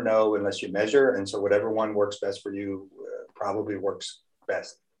never know unless you measure. And so whatever one works best for you probably works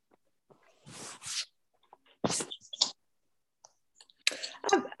best.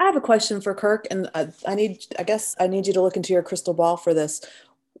 I have a question for Kirk, and I guess I need you to look into your crystal ball for this.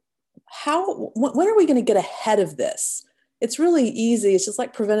 When are we going to get ahead of this? It's really easy. It's just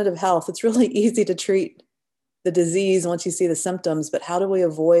like preventative health. It's really easy to treat the disease once you see the symptoms, but how do we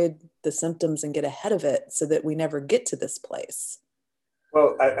avoid the symptoms and get ahead of it so that we never get to this place?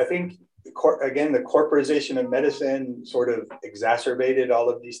 Well, I think, again, the corporatization of medicine sort of exacerbated all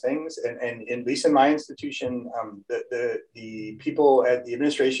of these things. And at least in my institution, the people at the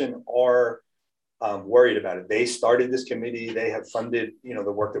administration are worried about it. They started this committee. They have funded,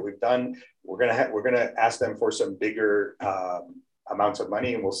 the work that we've done. We're gonna ask them for some bigger amounts of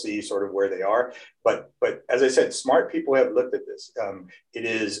money, and we'll see sort of where they are. But as I said, smart people have looked at this. It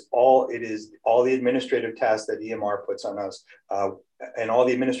is all the administrative tasks that EMR puts on us, and all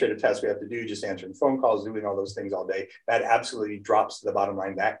the administrative tasks we have to do, just answering phone calls, doing all those things all day. That absolutely drops to the bottom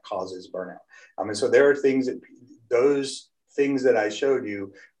line. That causes burnout. And so there are those things that I showed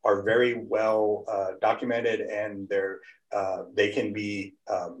you are very well documented, and they can be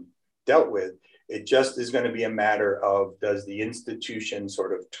dealt with. It just is going to be a matter of, does the institution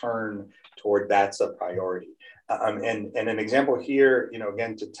sort of turn toward that's a priority? And an example here,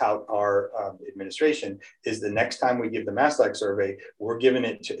 again, to tout our administration, is the next time we give the MASLAC survey, we're giving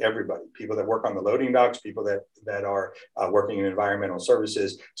it to everybody, people that work on the loading docks, people that are working in environmental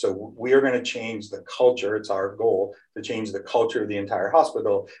services. So we are going to change the culture. It's our goal to change the culture of the entire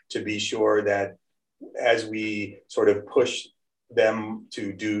hospital to be sure that as we sort of push them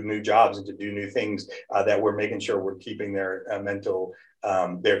to do new jobs and to do new things, that we're making sure we're keeping their mental,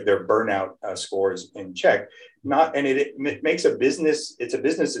 their burnout scores in check. It makes it's a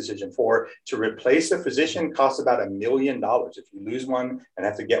business decision. To replace a physician costs about $1 million if you lose one and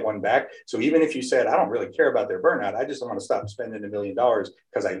have to get one back. So even if you said, I don't really care about their burnout, I just want to stop spending $1 million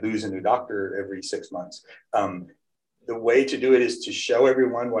because I lose a new doctor every 6 months. The way to do it is to show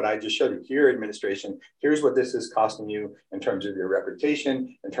everyone what I just showed you here, administration. Here's what this is costing you in terms of your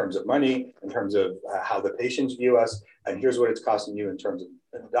reputation, in terms of money, in terms of how the patients view us, and here's what it's costing you in terms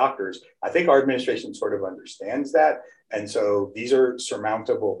of doctors. I think our administration sort of understands that. And so these are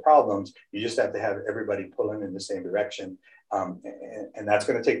surmountable problems. You just have to have everybody pulling in the same direction. And that's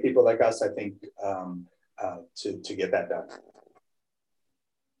going to take people like us, I think, to get that done.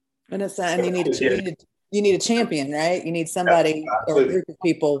 And you need a champion, right? You need somebody or a group of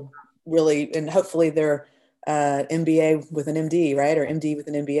people really, and hopefully they're MBA with an MD, right? Or MD with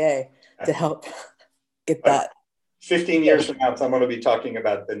an MBA to help get that. 15 years from now, I'm going to be talking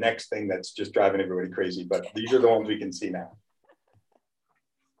about the next thing that's just driving everybody crazy, but these are the ones we can see now.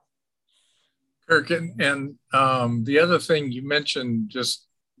 Kirk, and the other thing you mentioned, just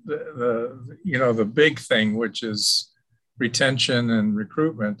the big thing, which is retention and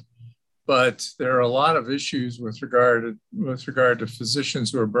recruitment, but there are a lot of issues with regard to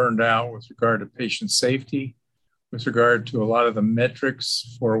physicians who are burned out, with regard to patient safety, with regard to a lot of the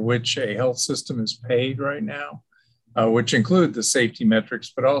metrics for which a health system is paid right now, which include the safety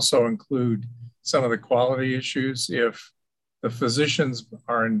metrics, but also include some of the quality issues. If the physicians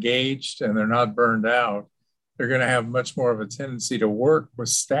are engaged and they're not burned out, they're going to have much more of a tendency to work with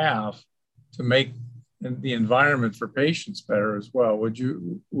staff to make the environment for patients better as well.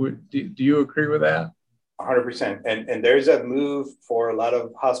 Do you agree with that? 100%. And there's a move for a lot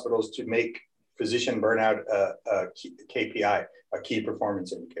of hospitals to make physician burnout a KPI, a key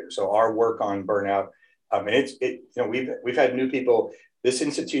performance indicator. So our work on burnout, we've had new people. This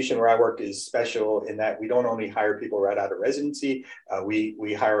institution where I work is special in that we don't only hire people right out of residency.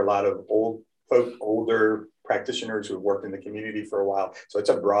 We hire a lot of older practitioners who have worked in the community for a while. So it's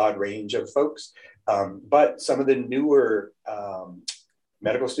a broad range of folks. But some of the newer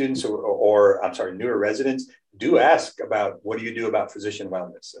medical students newer residents do ask about, what do you do about physician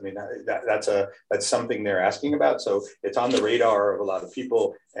wellness? I mean, that's something they're asking about. So it's on the radar of a lot of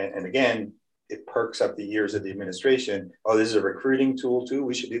people. And again, it perks up the ears of the administration. Oh, this is a recruiting tool too.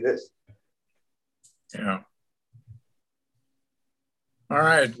 We should do this. Yeah. All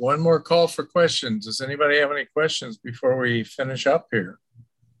right. One more call for questions. Does anybody have any questions before we finish up here?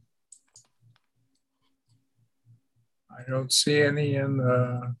 I don't see any in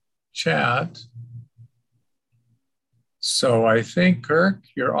the chat. So I think, Kirk,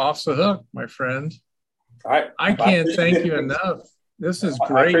 you're off the hook, my friend. All right. I can't thank you enough. This is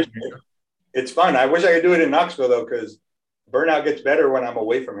great. It's fun. I wish I could do it in Knoxville though, because burnout gets better when I'm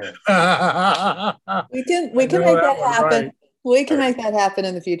away from here. We can make that happen. Right. We can make that happen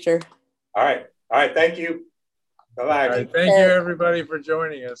in the future. All right. Thank you. Bye-bye. Thank you, everybody, for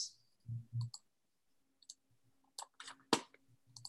joining us.